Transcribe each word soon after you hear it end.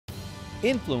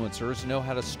Influencers know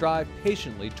how to strive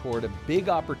patiently toward a big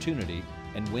opportunity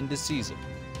and when to seize it.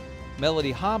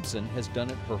 Mellody Hobson has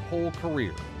done it her whole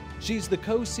career. She's the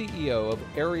co-CEO of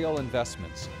Ariel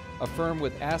Investments, a firm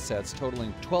with assets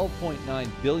totaling $12.9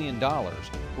 billion,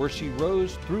 where she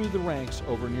rose through the ranks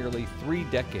over nearly 3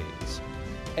 decades.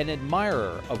 An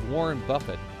admirer of Warren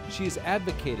Buffett, she has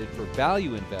advocated for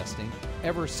value investing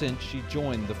ever since she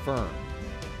joined the firm.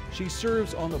 She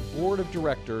serves on the board of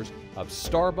directors of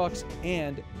Starbucks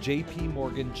and J.P.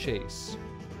 Morgan Chase.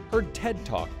 Her TED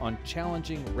Talk on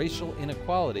challenging racial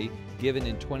inequality, given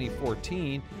in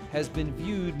 2014, has been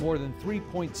viewed more than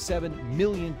 3.7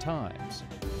 million times.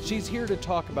 She's here to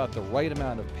talk about the right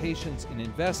amount of patience in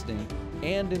investing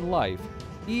and in life,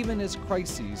 even as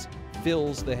crises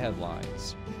fills the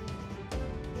headlines.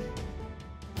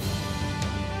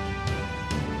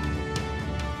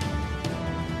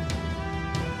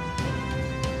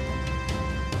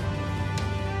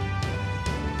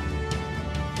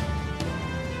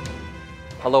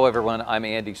 Hello everyone, I'm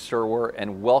Andy Serwer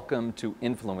and welcome to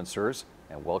Influencers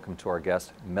and welcome to our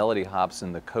guest, Mellody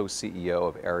Hobson, the co-CEO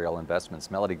of Ariel Investments.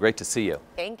 Mellody, great to see you.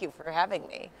 Thank you for having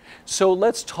me. So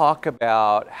let's talk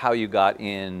about how you got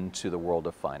into the world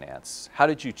of finance. How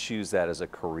did you choose that as a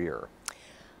career?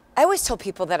 I always tell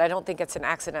people that I don't think it's an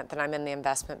accident that I'm in the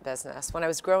investment business. When I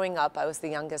was growing up, I was the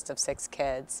youngest of 6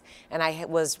 kids, and I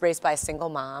was raised by a single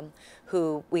mom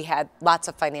who we had lots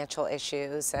of financial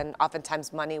issues, and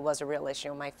oftentimes money was a real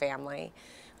issue in my family.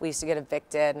 We used to get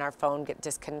evicted and our phone get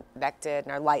disconnected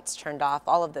and our lights turned off.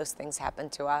 All of those things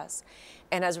happened to us.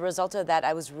 And as a result of that,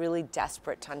 I was really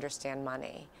desperate to understand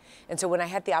money. And so when I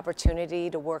had the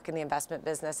opportunity to work in the investment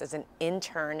business as an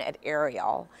intern at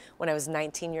Ariel, when I was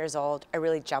 19 years old, I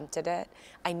really jumped at it.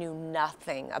 I knew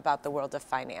nothing about the world of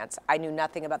finance. I knew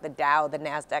nothing about the Dow, the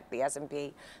NASDAQ, the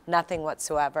S&P, nothing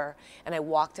whatsoever. And I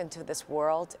walked into this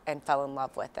world and fell in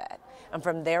love with it. And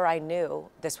from there, I knew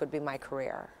this would be my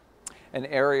career. And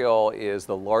Ariel is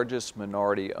the largest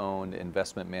minority-owned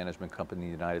investment management company in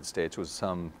the United States, with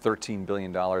some $13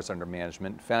 billion under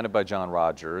management, founded by John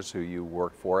Rogers, who you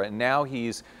worked for, and now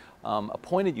he's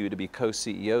appointed you to be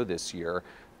co-CEO this year.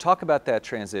 Talk about that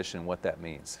transition, what that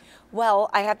means.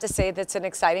 Well, I have to say that's an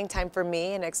exciting time for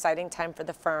me, an exciting time for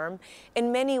the firm.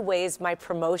 In many ways, my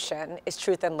promotion is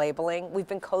Truth in Labeling. We've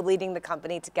been co-leading the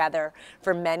company together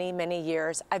for many, many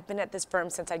years. I've been at this firm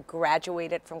since I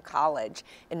graduated from college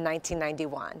in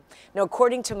 1991. Now,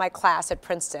 according to my class at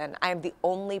Princeton, I am the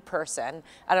only person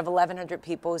out of 1,100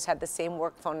 people who's had the same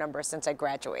work phone number since I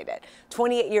graduated.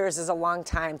 28 years is a long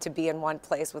time to be in one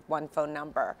place with one phone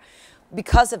number.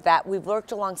 Because of that, we've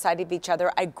worked alongside of each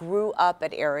other. I grew up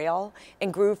at Ariel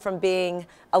and grew from being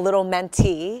a little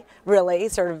mentee, really,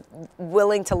 sort of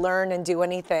willing to learn and do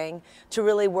anything, to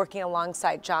really working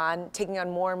alongside John, taking on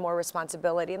more and more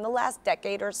responsibility. In the last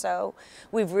decade or so,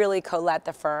 we've really co-led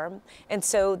the firm. And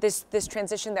so this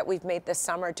transition that we've made this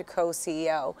summer to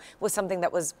co-CEO was something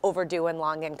that was overdue and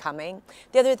long in coming.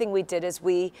 The other thing we did is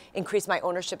we increased my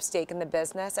ownership stake in the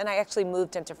business, and I actually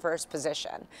moved into first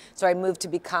position. So I moved to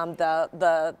become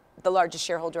the largest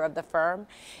shareholder of the firm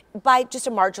by just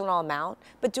a marginal amount,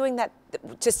 but doing that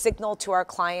to signal to our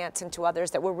clients and to others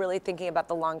that we're really thinking about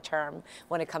the long term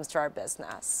when it comes to our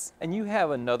business. And you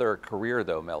have another career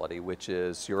though, Mellody, which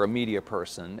is you're a media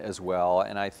person as well,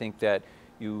 and I think that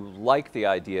you like the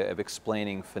idea of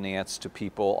explaining finance to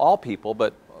people, all people,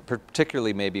 but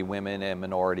particularly maybe women and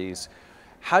minorities.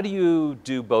 How do you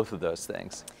do both of those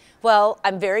things? Well,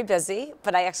 I'm very busy,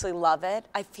 but I actually love it.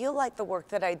 I feel like the work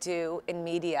that I do in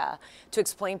media to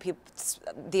explain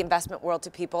the investment world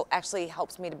to people actually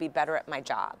helps me to be better at my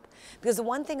job. Because the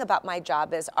one thing about my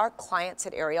job is our clients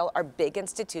at Ariel are big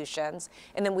institutions,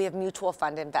 and then we have mutual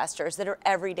fund investors that are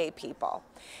everyday people.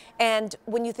 And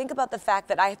when you think about the fact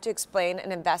that I have to explain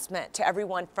an investment to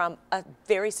everyone from a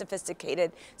very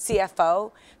sophisticated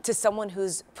CFO to someone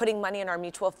who's putting money in our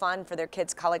mutual fund for their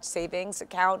kids' college savings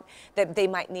account that they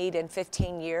might need in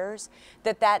 15 years,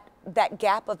 that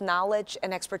gap of knowledge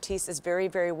and expertise is very,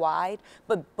 very wide,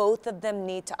 but both of them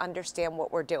need to understand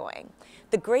what we're doing.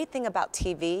 The great thing about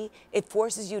TV, it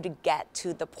forces you to get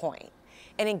to the point.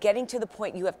 And in getting to the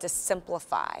point, you have to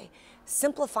simplify.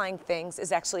 Simplifying things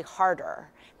is actually harder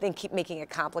than keep making it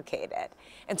complicated.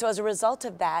 And so as a result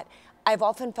of that, I've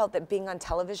often felt that being on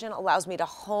television allows me to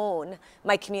hone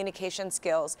my communication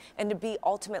skills and to be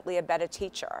ultimately a better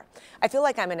teacher. I feel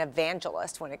like I'm an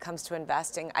evangelist when it comes to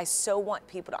investing. I so want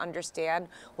people to understand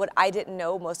what I didn't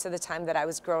know most of the time that I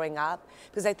was growing up,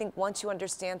 because I think once you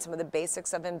understand some of the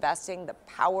basics of investing, the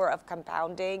power of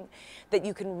compounding, that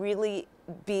you can really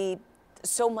be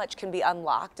so much can be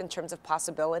unlocked in terms of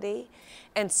possibility.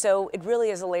 And so it really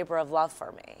is a labor of love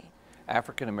for me.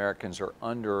 African Americans are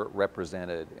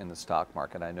underrepresented in the stock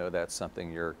market. I know that's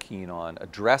something you're keen on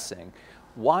addressing.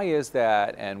 Why is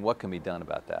that, and what can be done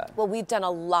about that? Well, we've done a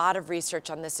lot of research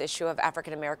on this issue of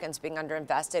African Americans being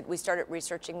underinvested. We started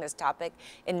researching this topic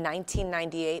in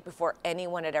 1998 before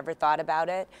anyone had ever thought about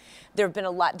it. There had been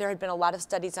a lot of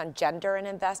studies on gender in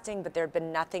investing, but there had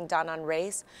been nothing done on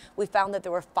race. We found that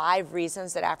there were 5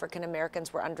 reasons that African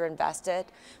Americans were underinvested.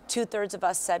 2/3 of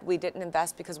us said we didn't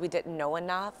invest because we didn't know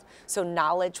enough. So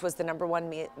knowledge was the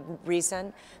 #1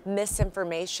 reason.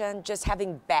 Misinformation, just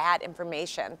having bad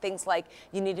information. Things like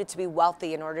you needed to be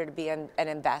wealthy in order to be an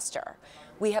investor.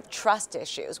 We have trust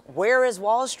issues. Where is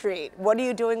Wall Street? What are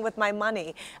you doing with my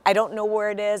money? I don't know where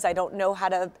it is. I don't know how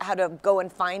to go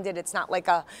and find it. It's not like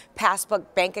a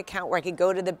passbook bank account where I can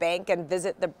go to the bank and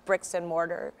visit the bricks and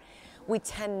mortar. We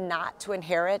tend not to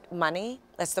inherit money.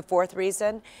 That's the 4th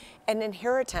reason. And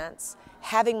inheritance,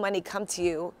 having money come to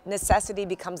you, necessity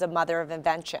becomes a mother of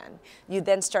invention. You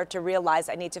then start to realize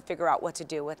I need to figure out what to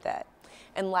do with it.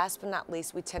 And last but not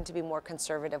least, we tend to be more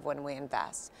conservative when we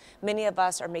invest. Many of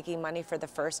us are making money for the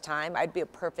first time. I'd be a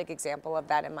perfect example of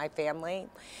that in my family.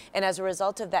 And as a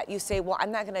result of that, you say, well,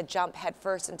 I'm not going to jump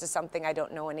headfirst into something I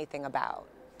don't know anything about.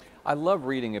 I love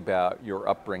reading about your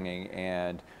upbringing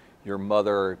and your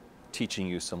mother teaching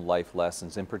you some life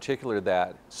lessons, in particular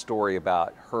that story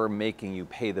about her making you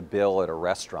pay the bill at a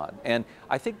restaurant. And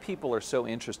I think people are so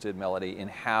interested, Melody, in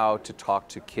how to talk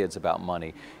to kids about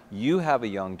money. You have a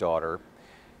young daughter.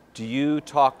 Do you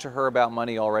talk to her about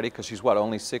money already? Because she's what,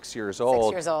 only 6 years old?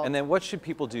 6 years old. And then what should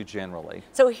people do generally?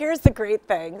 So here's the great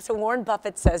thing. So Warren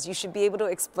Buffett says you should be able to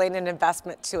explain an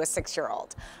investment to a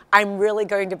 6-year-old. I'm really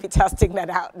going to be testing that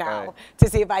out now to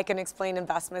see if I can explain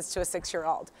investments to a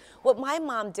 6-year-old. What my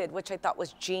mom did, which I thought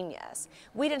was genius,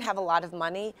 we didn't have a lot of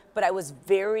money, but I was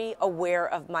very aware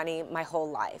of money my whole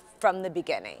life from the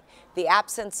beginning. The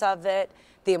absence of it,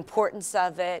 the importance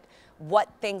of it, what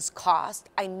things cost.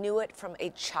 I knew it from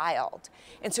a child.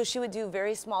 And so she would do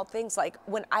very small things, like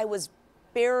when I was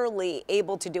barely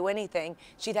able to do anything,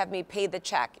 she'd have me pay the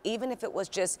check, even if it was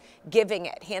just giving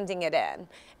it, handing it in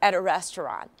at a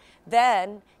restaurant.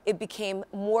 Then it became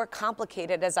more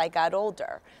complicated as I got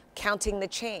older, counting the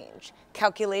change,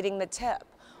 calculating the tip.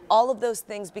 All of those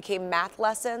things became math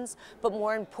lessons, but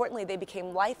more importantly, they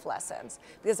became life lessons,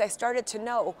 because I started to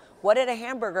know, what did a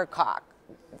hamburger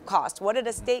cost? What did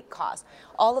a steak cost?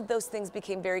 All of those things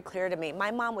became very clear to me.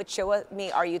 My mom would show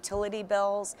me our utility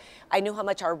bills. I knew how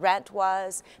much our rent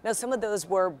was. Now, some of those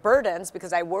were burdens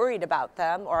because I worried about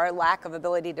them or our lack of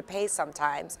ability to pay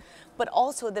sometimes. But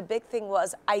also the big thing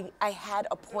was I had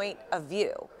a point of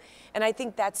view. And I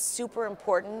think that's super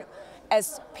important.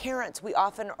 As parents, we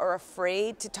often are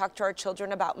afraid to talk to our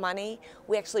children about money.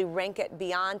 We actually rank it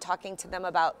behind talking to them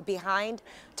about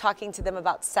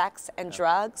sex and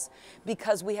drugs,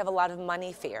 because we have a lot of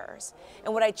money fears.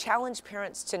 And what I challenge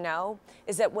parents to know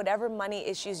is that whatever money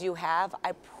issues you have,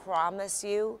 I promise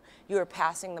you, you are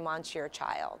passing them on to your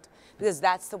child, because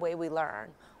that's the way we learn.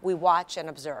 We watch and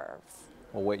observe.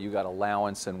 Well, wait, you got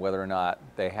allowance and whether or not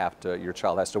they have to, your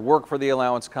child has to work for the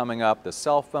allowance coming up, the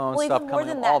cell phone stuff coming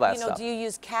up, all that stuff. Do you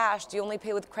use cash? Do you only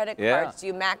pay with credit cards? Do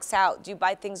you max out? Do you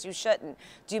buy things you shouldn't?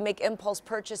 Do you make impulse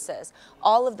purchases?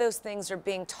 All of those things are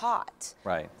being taught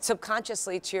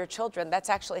subconsciously to your children. That's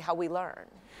actually how we learn.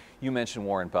 You mentioned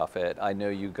Warren Buffett. I know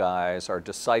you guys are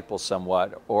disciples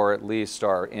somewhat, or at least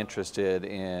are interested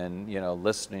in,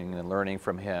 listening and learning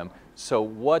from him. So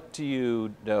what do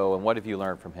you know and what have you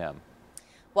learned from him?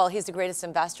 Well, he's the greatest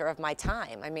investor of my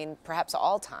time. I mean, perhaps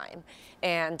all time.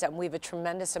 And we have a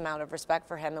tremendous amount of respect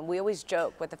for him. And we always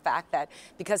joke with the fact that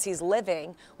because he's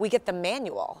living, we get the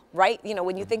manual, right?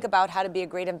 When you think about how to be a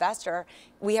great investor,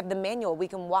 we have the manual. We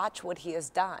can watch what he has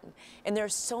done. And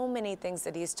there's so many things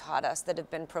that he's taught us that have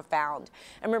been profound.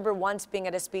 I remember once being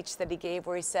at a speech that he gave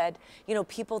where he said,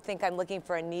 people think I'm looking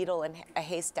for a needle in a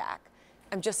haystack.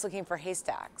 I'm just looking for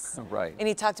haystacks. Right. And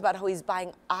he talked about how he's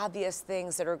buying obvious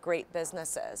things that are great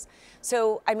businesses.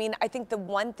 So, I think the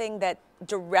one thing that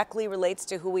directly relates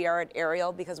to who we are at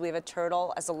Ariel, because we have a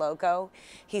turtle as a logo,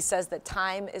 he says that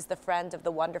time is the friend of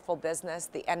the wonderful business,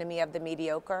 the enemy of the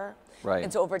mediocre. Right.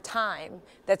 And so over time,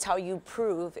 that's how you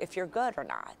prove if you're good or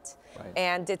not. Right.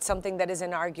 And it's something that is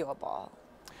inarguable.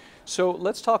 So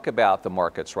let's talk about the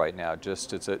markets right now.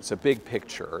 It's a big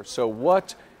picture. So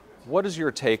what is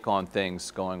your take on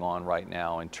things going on right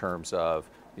now in terms of,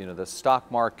 the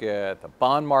stock market, the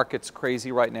bond market's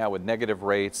crazy right now with negative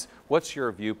rates. What's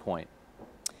your viewpoint?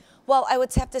 Well, I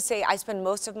would have to say I spend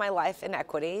most of my life in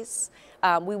equities.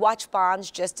 We watch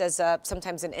bonds just as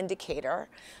sometimes an indicator,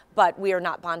 but we are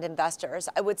not bond investors.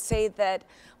 I would say that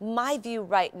my view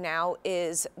right now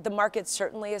is the market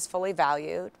certainly is fully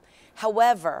valued.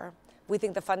 However, we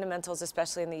think the fundamentals,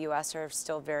 especially in the US, are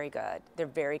still very good. They're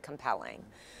very compelling.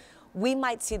 We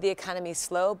might see the economy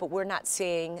slow, but we're not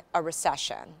seeing a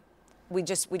recession. We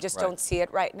just right. Don't see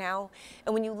it right now.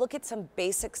 And when you look at some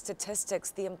basic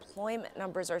statistics, the employment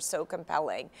numbers are so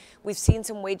compelling. We've seen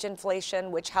some wage inflation,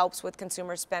 which helps with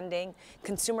consumer spending.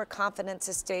 Consumer confidence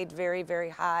has stayed very, very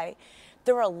high.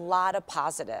 There are a lot of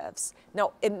positives.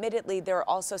 Now, admittedly, there are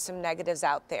also some negatives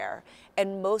out there.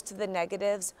 And most of the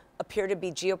negatives appear to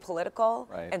be geopolitical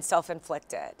right. and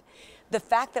self-inflicted. The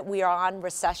fact that we are on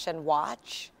recession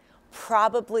watch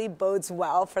probably bodes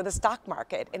well for the stock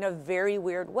market in a very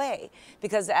weird way,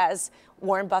 because as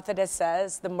Warren Buffett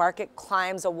says, the market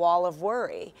climbs a wall of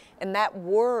worry, and that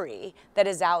worry that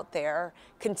is out there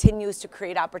continues to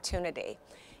create opportunity.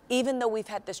 Even though we've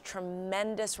had this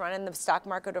tremendous run in the stock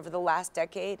market over the last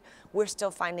decade, we're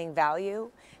still finding value,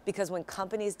 because when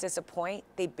companies disappoint,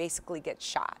 they basically get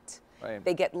shot. Right.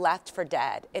 They get left for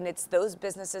dead. And it's those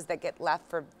businesses that get left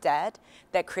for dead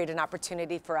that create an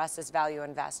opportunity for us as value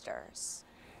investors.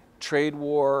 Trade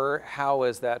war, how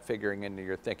is that figuring into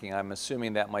your thinking? I'm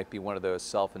assuming that might be one of those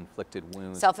self-inflicted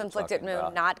wounds. Self-inflicted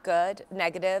wound, not good,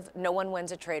 negative. No one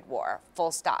wins a trade war,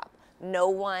 full stop. No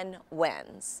one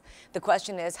wins. The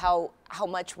question is how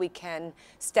much we can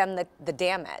stem the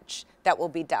damage that will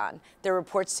be done. There are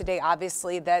reports today,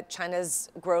 obviously, that China's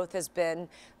growth has been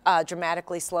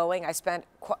dramatically slowing. I spent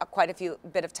quite a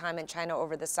bit of time in China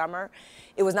over the summer.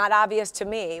 It was not obvious to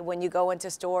me when you go into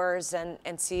stores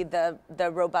and see the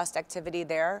robust activity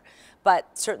there, but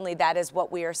certainly that is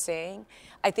what we are seeing.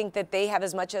 I think that they have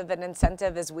as much of an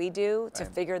incentive as we do to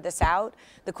figure this out.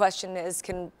 The question is,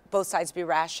 can both sides be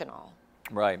rational?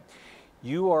 Right.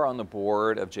 You are on the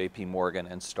board of JP Morgan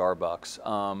and Starbucks.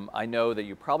 I know that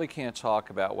you probably can't talk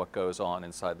about what goes on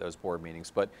inside those board meetings,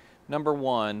 but number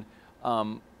one,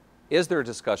 is there a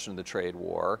discussion of the trade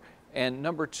war? And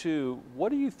number two, what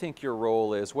do you think your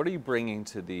role is? What are you bringing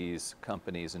to these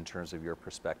companies in terms of your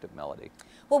perspective, Melody?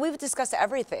 Well, we've discussed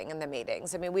everything in the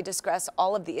meetings. I mean, we discuss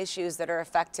all of the issues that are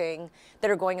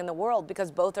going in the world,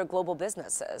 because both are global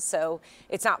businesses. So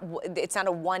it's not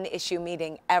a one issue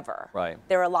meeting ever. Right.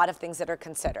 There are a lot of things that are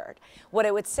considered. What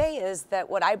I would say is that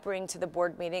what I bring to the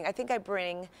board meeting, I think I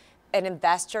bring an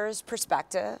investor's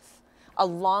perspective, a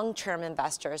long-term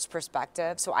investor's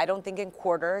perspective. So I don't think in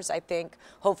quarters, I think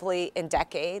hopefully in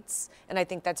decades, and I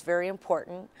think that's very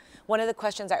important. One of the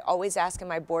questions I always ask in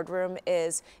my boardroom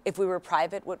is, if we were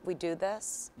private, would we do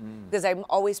this? Because I'm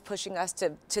always pushing us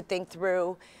to think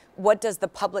through, what does the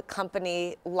public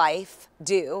company life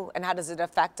do, and how does it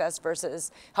affect us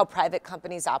versus how private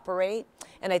companies operate?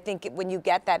 And I think when you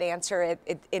get that answer,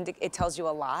 it tells you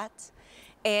a lot.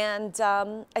 And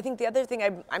I think the other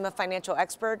thing, I'm a financial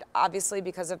expert, obviously,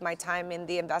 because of my time in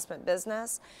the investment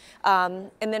business. And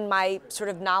then my sort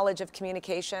of knowledge of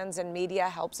communications and media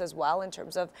helps as well in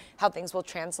terms of how things will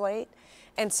translate.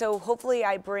 And so hopefully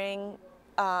I bring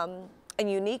a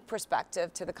unique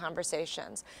perspective to the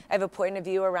conversations. I have a point of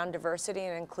view around diversity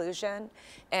and inclusion,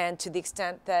 and to the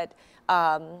extent that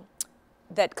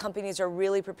that companies are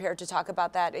really prepared to talk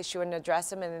about that issue and address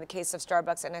them. And in the case of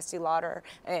Starbucks and Estee Lauder,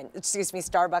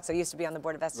 Starbucks, I used to be on the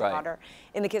board of Estee Lauder.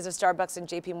 In the case of Starbucks and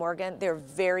JP Morgan, they're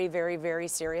very, very, very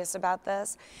serious about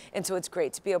this. And so it's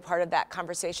great to be a part of that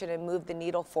conversation and move the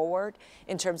needle forward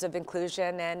in terms of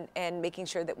inclusion and making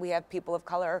sure that we have people of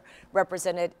color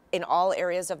represented in all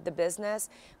areas of the business,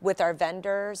 with our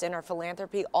vendors and our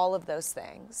philanthropy, all of those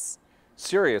things.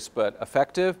 Serious but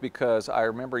effective, because I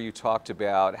remember you talked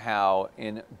about how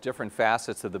in different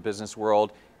facets of the business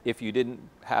world, if you didn't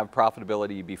have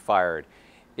profitability, you'd be fired.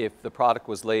 If the product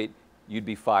was late, you'd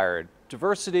be fired.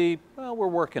 Diversity, well, we're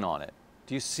working on it.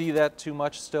 Do you see that too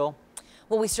much still?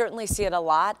 Well, we certainly see it a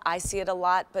lot. I see it a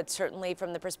lot, but certainly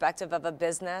from the perspective of a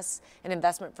business, an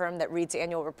investment firm that reads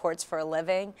annual reports for a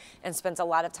living and spends a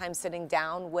lot of time sitting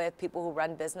down with people who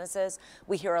run businesses,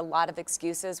 we hear a lot of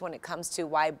excuses when it comes to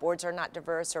why boards are not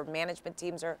diverse or management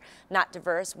teams are not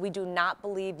diverse. We do not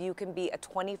believe you can be a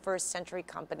 21st century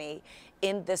company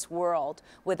in this world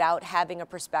without having a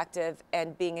perspective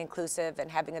and being inclusive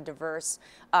and having a diverse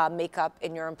makeup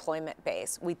in your employment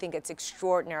base. We think it's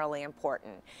extraordinarily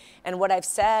important. And what I've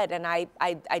said, and I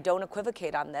don't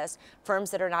equivocate on this,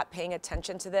 firms that are not paying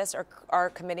attention to this are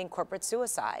committing corporate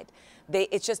suicide.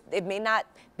 It may not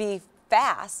be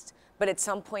fast, but at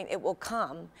some point it will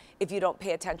come if you don't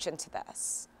pay attention to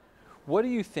this. What do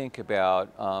you think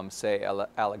about, say,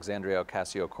 Alexandria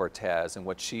Ocasio-Cortez and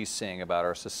what she's saying about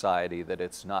our society, that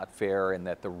it's not fair and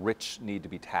that the rich need to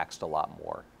be taxed a lot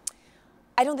more?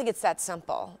 I don't think it's that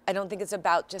simple. I don't think it's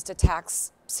about just a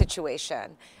tax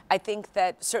situation. I think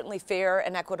that certainly fair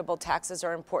and equitable taxes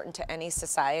are important to any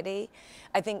society.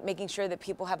 I think making sure that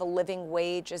people have a living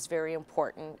wage is very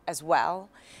important as well.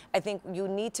 I think you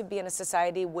need to be in a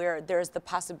society where there's the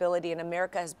possibility, and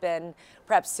America has been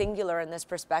perhaps singular in this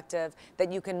perspective,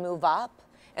 that you can move up.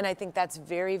 And I think that's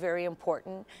very, very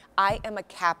important. I am a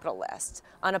capitalist,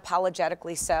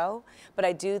 unapologetically so, but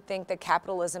I do think that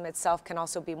capitalism itself can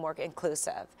also be more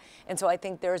inclusive. And so I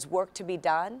think there's work to be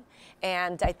done.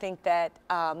 And I think that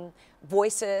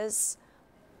voices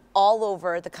all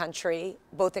over the country,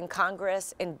 both in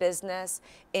Congress, in business,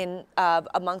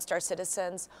 amongst our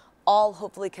citizens, all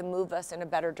hopefully can move us in a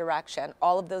better direction.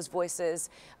 All of those voices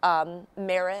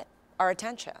merit our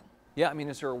attention. Yeah, I mean,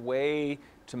 is there a way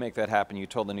to make that happen? You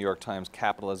told the New York Times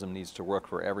capitalism needs to work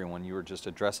for everyone. You were just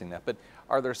addressing that. But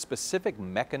are there specific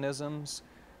mechanisms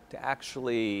to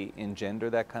actually engender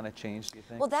that kind of change, do you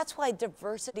think? Well, that's why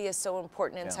diversity is so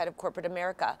important inside of corporate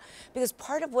America. Because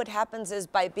part of what happens is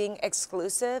by being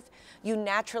exclusive, you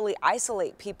naturally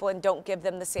isolate people and don't give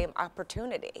them the same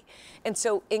opportunity. And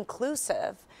so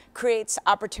inclusive creates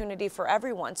opportunity for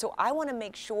everyone. So I want to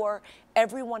make sure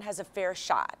everyone has a fair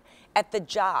shot at the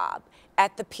job,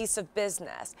 at the piece of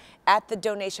business, at the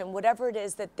donation, whatever it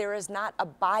is, that there is not a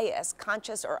bias,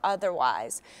 conscious or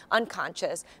otherwise,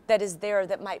 unconscious, that is there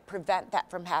that might prevent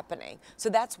that from happening. So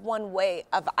that's one way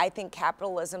of, I think,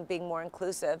 capitalism being more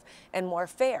inclusive and more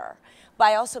fair. But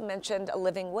I also mentioned a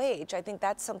living wage. I think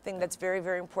that's something that's very,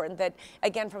 very important that,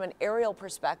 again, from an Ariel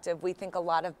perspective, we think a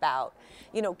lot about.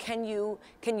 You know, can you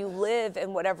live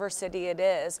in whatever city it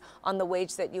is on the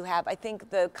wage that you have? I think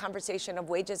the conversation of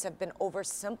wages have been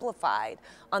oversimplified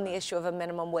on the issue of a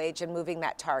minimum wage and moving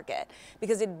that target,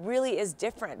 because it really is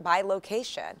different by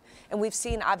location. And we've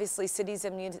seen, obviously, cities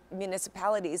and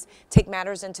municipalities take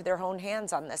matters into their own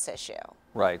hands on this issue.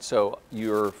 Right, so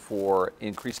you're for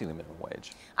increasing the minimum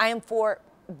wage. I am for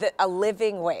a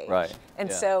living wage. Right.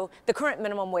 And so the current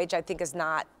minimum wage, I think, is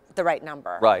not the right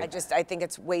number. Right. I think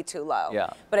it's way too low.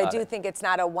 Yeah. But I do think it's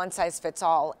not a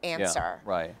one-size-fits-all answer.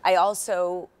 Yeah, right. I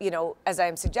also, as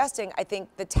I'm suggesting, I think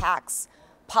the tax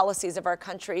policies of our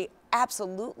country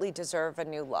absolutely deserve a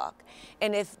new look.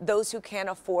 And if those who can't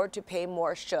afford to pay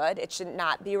more should, it should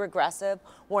not be regressive.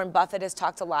 Warren Buffett has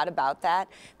talked a lot about that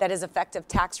his effective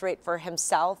tax rate for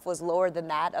himself was lower than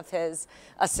that of his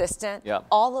assistant. Yeah.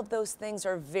 All of those things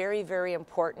are very, very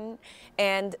important.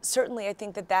 And certainly I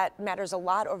think that matters a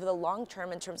lot over the long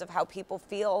term in terms of how people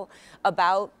feel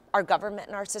about our government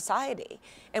and our society.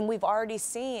 And we've already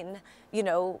seen,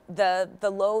 the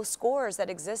low scores that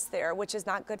exist there, which is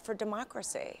not good for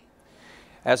democracy.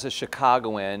 As a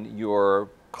Chicagoan, you're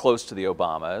close to the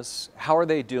Obamas. How are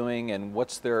they doing, and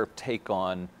what's their take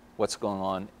on what's going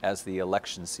on as the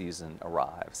election season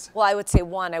arrives? Well, I would say,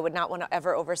 one, I would not want to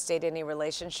ever overstate any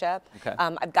relationship. Okay.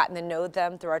 I've gotten to know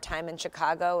them through our time in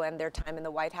Chicago and their time in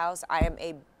the White House. I am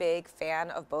a big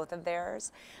fan of both of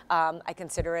theirs. I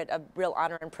consider it a real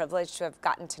honor and privilege to have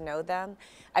gotten to know them.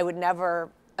 I would never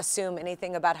assume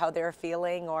anything about how they're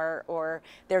feeling or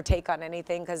their take on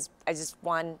anything, because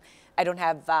I don't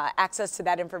have access to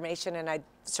that information, and I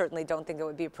certainly don't think it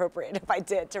would be appropriate if I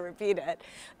did to repeat it.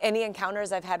 Any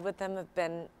encounters I've had with them have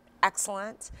been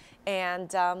excellent,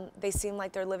 and they seem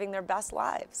like they're living their best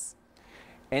lives.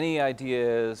 Any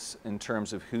ideas in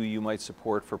terms of who you might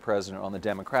support for president on the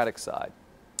Democratic side?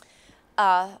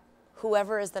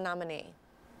 Whoever is the nominee.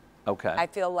 Okay. I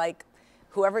feel like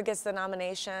whoever gets the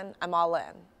nomination, I'm all in.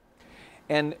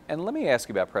 And let me ask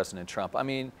you about President Trump. I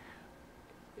mean,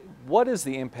 what is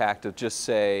the impact of just,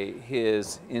 say,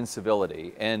 his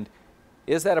incivility? And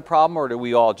is that a problem, or do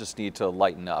we all just need to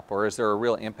lighten up? Or is there a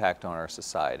real impact on our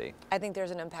society? I think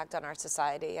there's an impact on our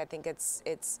society. I think it's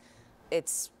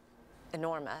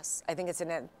enormous. I think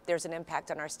there's an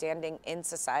impact on our standing in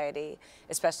society,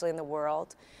 especially in the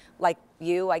world. Like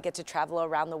you, I get to travel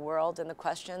around the world, and the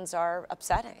questions are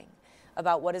upsetting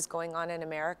about what is going on in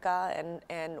America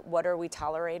and what are we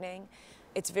tolerating.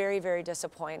 It's very, very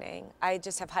disappointing. I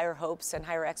just have higher hopes and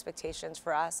higher expectations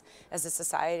for us as a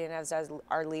society and as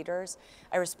our leaders.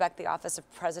 I respect the office of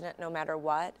president no matter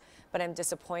what, but I'm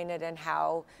disappointed in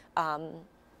how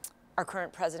our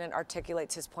current president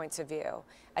articulates his points of view.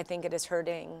 I think it is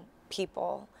hurting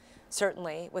people,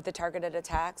 certainly with the targeted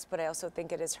attacks, but I also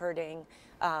think it is hurting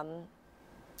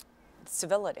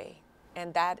civility.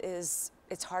 And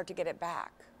it's hard to get it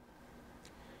back.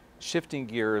 Shifting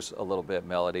gears a little bit,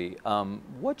 Melody,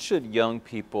 what should young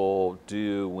people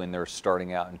do when they're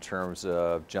starting out in terms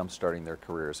of jump-starting their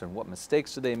careers, and what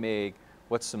mistakes do they make?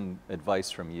 What's some advice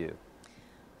from you?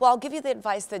 Well, I'll give you the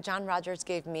advice that John Rogers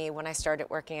gave me when I started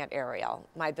working at Ariel,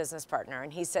 my business partner.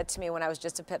 And he said to me when I was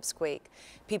just a pipsqueak,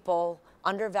 people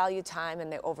undervalue time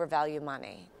and they overvalue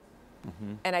money.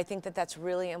 And I think that that's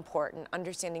really important.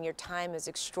 Understanding your time is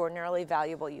extraordinarily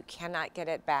valuable. You cannot get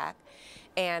it back.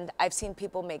 And I've seen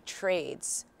people make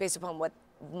trades based upon what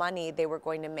money they were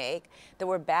going to make that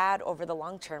were bad over the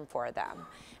long term for them.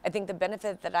 I think the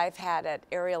benefit that I've had at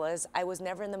Ariel is I was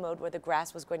never in the mode where the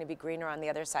grass was going to be greener on the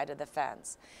other side of the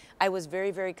fence. I was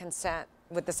very, very content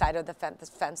with the side of the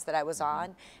fence that I was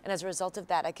on. And as a result of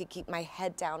that, I could keep my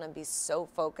head down and be so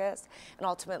focused. And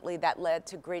ultimately, that led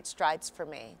to great strides for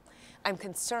me. I'm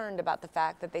concerned about the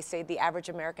fact that they say the average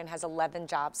American has 11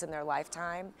 jobs in their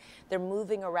lifetime. They're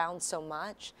moving around so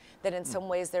much that in some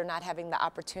ways they're not having the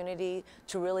opportunity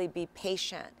to really be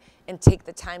patient and take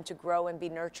the time to grow and be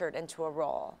nurtured into a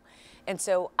role. And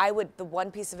so the one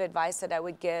piece of advice that I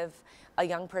would give a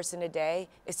young person today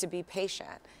is to be patient.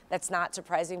 That's not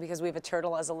surprising because we have a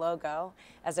turtle as a logo,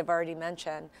 as I've already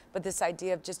mentioned, but this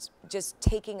idea of just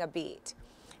taking a beat.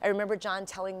 I remember John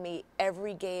telling me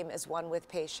every game is won with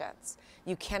patience.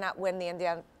 You cannot win the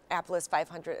Indianapolis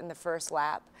 500 in the first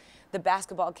lap. The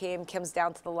basketball game comes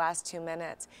down to the last 2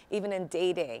 minutes. Even in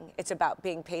dating, it's about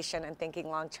being patient and thinking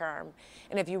long term.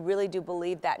 And if you really do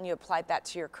believe that and you apply that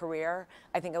to your career,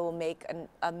 I think it will make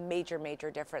a major,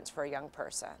 major difference for a young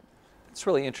person. It's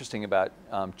really interesting about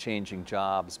changing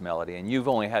jobs, Melody, and you've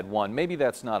only had one. Maybe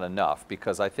that's not enough,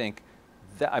 because I think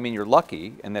that, I mean, you're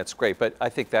lucky and that's great, but I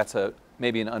think that's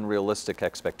maybe an unrealistic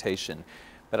expectation.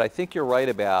 But I think you're right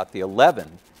about the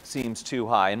 11 seems too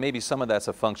high, and maybe some of that's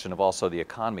a function of also the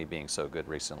economy being so good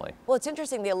recently. Well, it's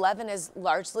interesting. The 11 is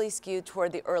largely skewed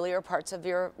toward the earlier parts of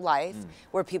your life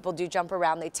where people do jump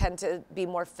around. They tend to be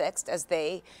more fixed as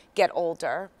they get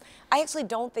older. I actually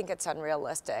don't think it's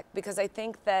unrealistic, because I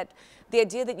think that the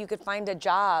idea that you could find a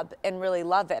job and really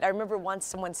love it. I remember once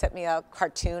someone sent me a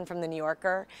cartoon from the New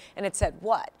Yorker, and it said,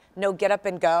 what? No get up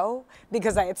and go,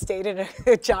 because I had stayed in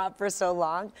a job for so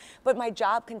long. But my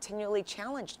job continually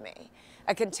challenged me.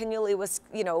 I continually was,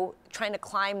 trying to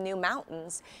climb new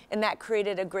mountains, and that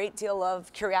created a great deal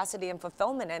of curiosity and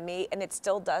fulfillment in me, and it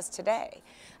still does today.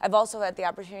 I've also had the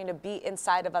opportunity to be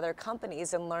inside of other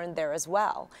companies and learn there as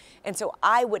well. And so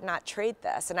I would not trade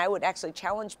this, and I would actually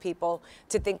challenge people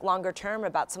to think longer term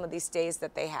about some of these stays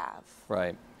that they have.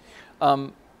 Right.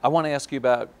 I want to ask you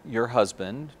about your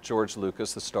husband, George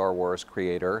Lucas, the Star Wars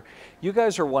creator. You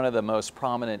guys are one of the most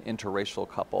prominent interracial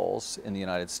couples in the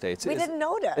United States. We didn't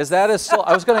notice. Is that still,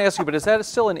 I was going to ask you, but is that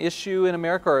still an issue in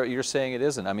America, or you're saying it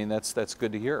isn't? I mean, that's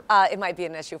good to hear. It might be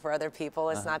an issue for other people.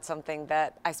 It's not something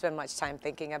that I spend much time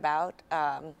thinking about.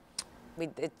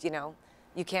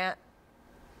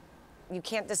 You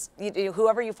can't just,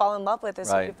 whoever you fall in love with is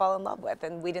who you fall in love with.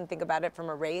 And we didn't think about it from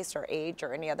a race or age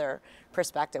or any other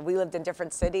perspective. We lived in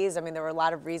different cities. I mean, there were a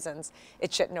lot of reasons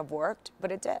it shouldn't have worked, but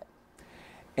it did.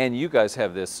 And you guys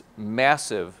have this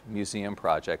massive museum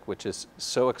project, which is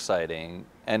so exciting,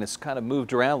 and it's kind of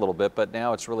moved around a little bit, but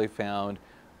now it's really found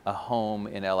a home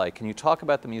in LA. Can you talk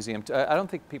about the museum? I don't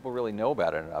think people really know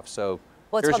about it enough, so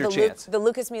well, here's your chance. The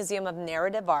Lucas Museum of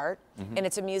Narrative Art, and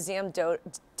it's a museum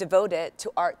devoted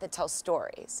to art that tells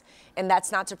stories. And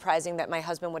that's not surprising that my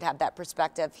husband would have that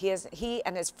perspective. He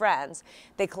and his friends,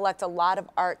 they collect a lot of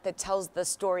art that tells the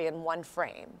story in one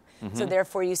frame. So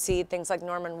therefore you see things like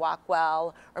Norman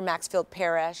Rockwell or Maxfield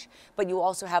Parrish, but you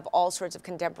also have all sorts of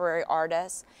contemporary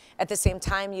artists. At the same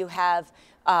time, you have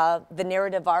the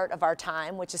narrative art of our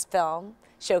time, which is film,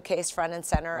 showcased front and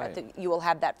center. You will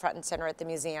have that front and center at the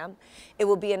museum. It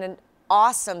will be in an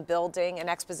awesome building, an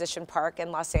exposition park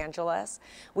in Los Angeles.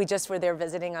 We just were there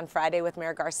visiting on Friday with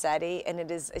Mayor Garcetti, and it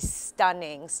is a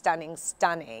stunning, stunning,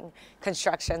 stunning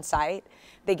construction site.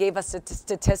 They gave us a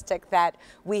statistic that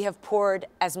we have poured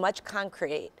as much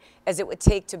concrete as it would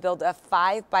take to build a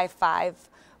 5 by 5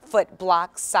 foot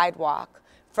block sidewalk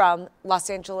from Los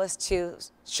Angeles to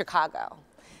Chicago.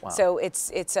 Wow. So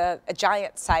it's a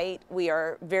giant site. We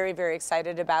are very, very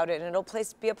excited about it, and it'll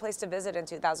be a place to visit in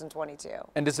 2022.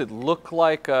 And does it look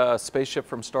like a spaceship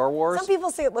from Star Wars? Some people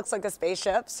say it looks like a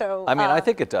spaceship. So I mean, I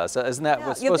think it does. Isn't that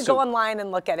what's supposed to? You have to go online and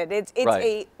look at it. It's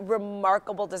a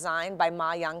remarkable design by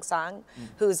Ma Youngsang,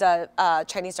 who's a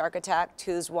Chinese architect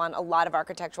who's won a lot of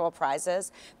architectural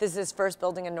prizes. This is his first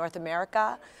building in North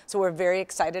America, so we're very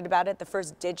excited about it. The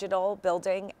first digital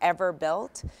building ever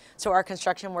built. So our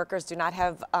construction workers do not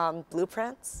have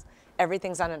blueprints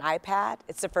everything's on an iPad.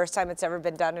 It's the first time it's ever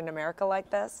been done in America like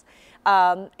this.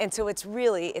 And so it's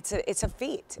really, it's a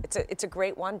feat. It's a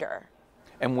great wonder.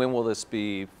 And when will this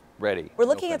be ready? We're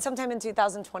looking at sometime in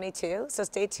 2022, so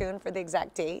stay tuned for the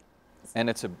exact date. And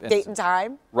it's a date and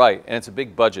time. Right, and it's a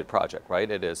big budget project, right?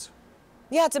 It is.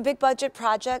 Yeah, it's a big budget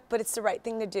project, but it's the right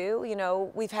thing to do. You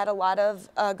know, we've had a lot of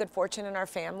good fortune in our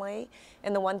family,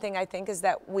 and the one thing I think is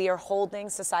that we are holding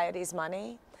society's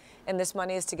money, and this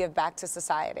money is to give back to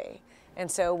society. And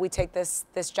so we take this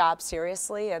job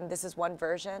seriously, and this is one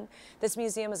version. This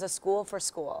museum is a school for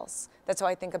schools. That's how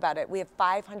I think about it. We have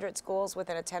 500 schools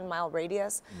within a 10-mile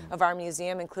radius of our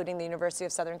museum, including the University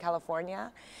of Southern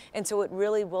California. And so it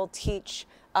really will teach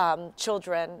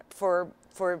children for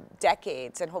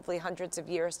decades and hopefully hundreds of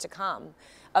years to come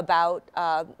about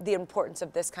the importance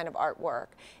of this kind of artwork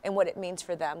and what it means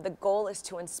for them. The goal is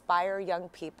to inspire young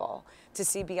people to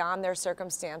see beyond their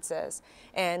circumstances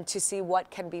and to see what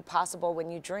can be possible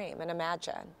when you dream and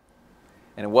imagine.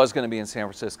 And it was going to be in San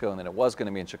Francisco, and then it was going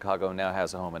to be in Chicago, and now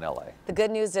has a home in LA. The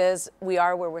good news is we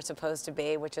are where we're supposed to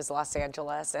be, which is Los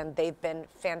Angeles, and they've been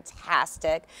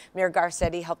fantastic. Mir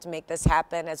Garcetti helped make this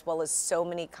happen, as well as so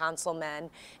many councilmen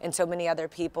and so many other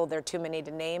people. There are too many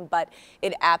to name, but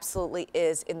it absolutely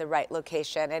is in the right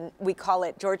location. And we call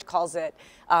it, George calls it,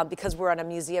 because we're on a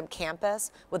museum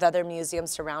campus with other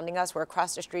museums surrounding us. We're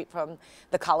across the street from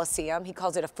the Coliseum. He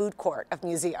calls it a food court of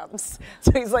museums.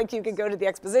 So he's like, you can go to the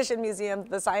Exposition Museum,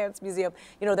 the Science Museum.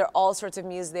 You know, there are all sorts of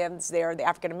museums there, the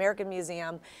African American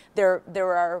Museum. There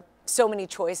are so many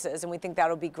choices, and we think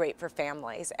that'll be great for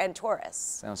families and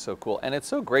tourists. Sounds so cool. And it's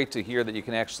so great to hear that you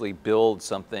can actually build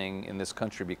something in this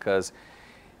country, because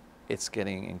it's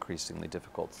getting increasingly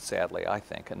difficult, sadly, I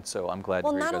think. And so I'm glad you guys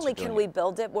are doing it. Well, not only can we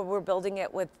build it, but we're building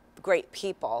it with great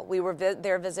people. We were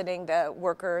there visiting the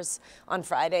workers on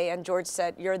Friday, and George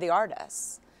said, "You're the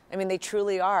artists." I mean, they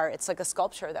truly are. It's like a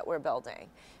sculpture that we're building.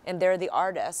 And they're the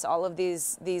artists, all of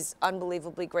these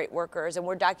unbelievably great workers, and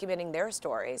we're documenting their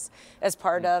stories as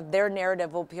part of their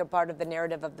narrative, will be a part of the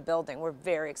narrative of the building. We're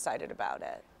very excited about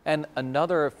it. And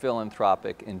another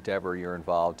philanthropic endeavor you're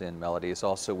involved in, Melody, is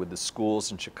also with the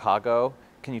schools in Chicago.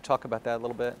 Can you talk about that a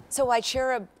little bit? So I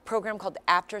chair a program called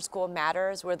After School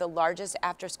Matters. We're the largest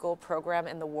after-school program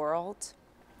in the world.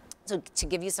 So to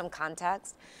give you some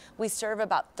context, we serve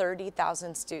about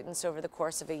 30,000 students over the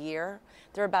course of a year.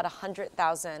 There are about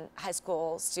 100,000 high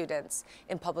school students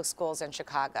in public schools in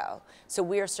Chicago. So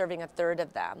we are serving a third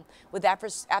of them with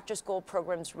after-school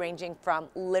programs ranging from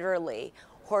literally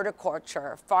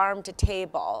horticulture, farm to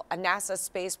table, a NASA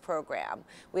space program.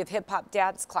 We have hip-hop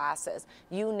dance classes.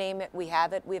 You name it, we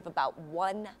have it. We have about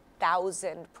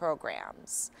 1,000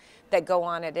 programs that go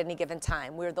on at any given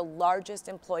time. We're the largest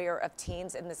employer of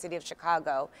teens in the city of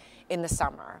Chicago in the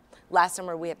summer. Last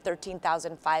summer, we had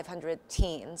 13,500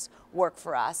 teens work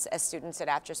for us as students at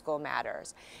After School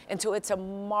Matters. And so it's a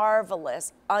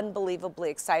marvelous, unbelievably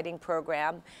exciting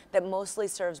program that mostly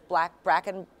serves black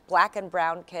and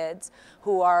brown kids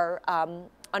who are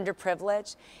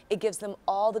underprivileged. It gives them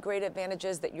all the great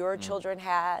advantages that your children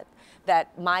had,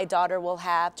 that my daughter will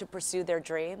have to pursue their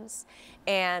dreams.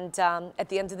 And at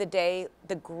the end of the day,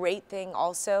 the great thing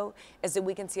also is that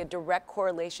we can see a direct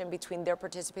correlation between their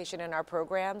participation in our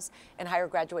programs and higher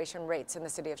graduation rates in the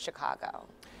city of Chicago.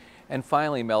 And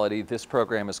finally, Melody, this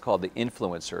program is called the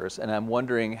Influencers, and I'm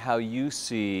wondering how you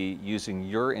see using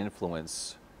your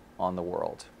influence on the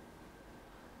world.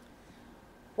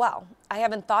 Well, I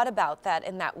haven't thought about that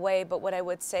in that way, but what I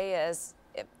would say is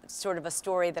sort of a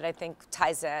story that I think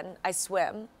ties in. I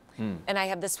swim, and I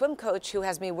have the swim coach who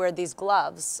has me wear these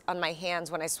gloves on my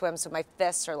hands when I swim, so my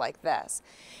fists are like this.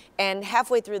 And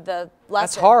halfway through the lesson—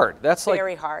 That's hard. That's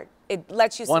very hard. It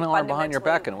lets you see one arm behind your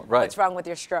back, and right. What's wrong with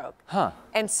your stroke. Huh.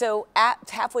 And so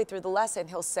halfway through the lesson,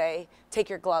 he'll say, take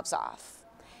your gloves off.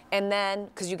 And then,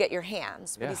 because you get your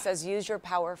hands, but he says, use your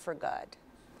power for good.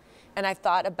 And I've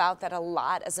thought about that a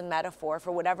lot as a metaphor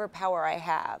for whatever power I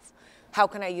have. How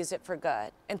can I use it for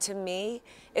good? And to me,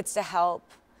 it's to help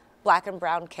black and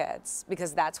brown kids,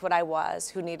 because that's what I was,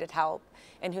 who needed help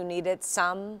and who needed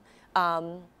some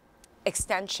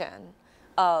extension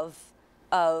of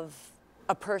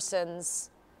a person's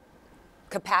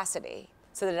capacity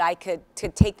so that I could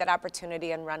take that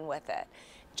opportunity and run with it.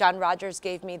 John Rogers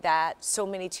gave me that, so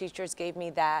many teachers gave me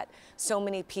that, so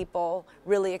many people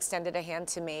really extended a hand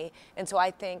to me. And so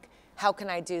I think, how can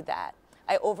I do that?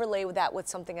 I overlay that with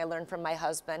something I learned from my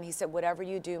husband. He said, whatever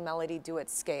you do, Melody, do at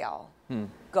scale.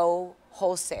 Go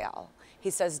wholesale. He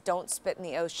says, don't spit in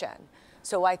the ocean.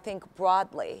 So I think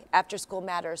broadly, After School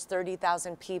Matters,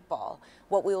 30,000 people.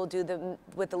 What we will do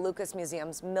with the Lucas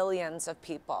Museums, millions of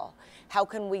people. How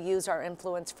can we use our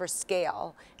influence for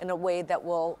scale in a way that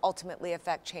will ultimately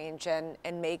affect change and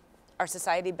make our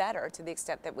society better to the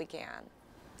extent that we can?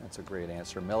 That's a great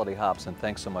answer. Mellody Hobson,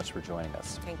 thanks so much for joining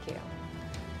us. Thank you.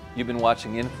 You've been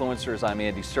watching Influencers. I'm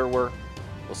Andy Serwer.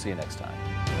 We'll see you next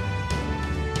time.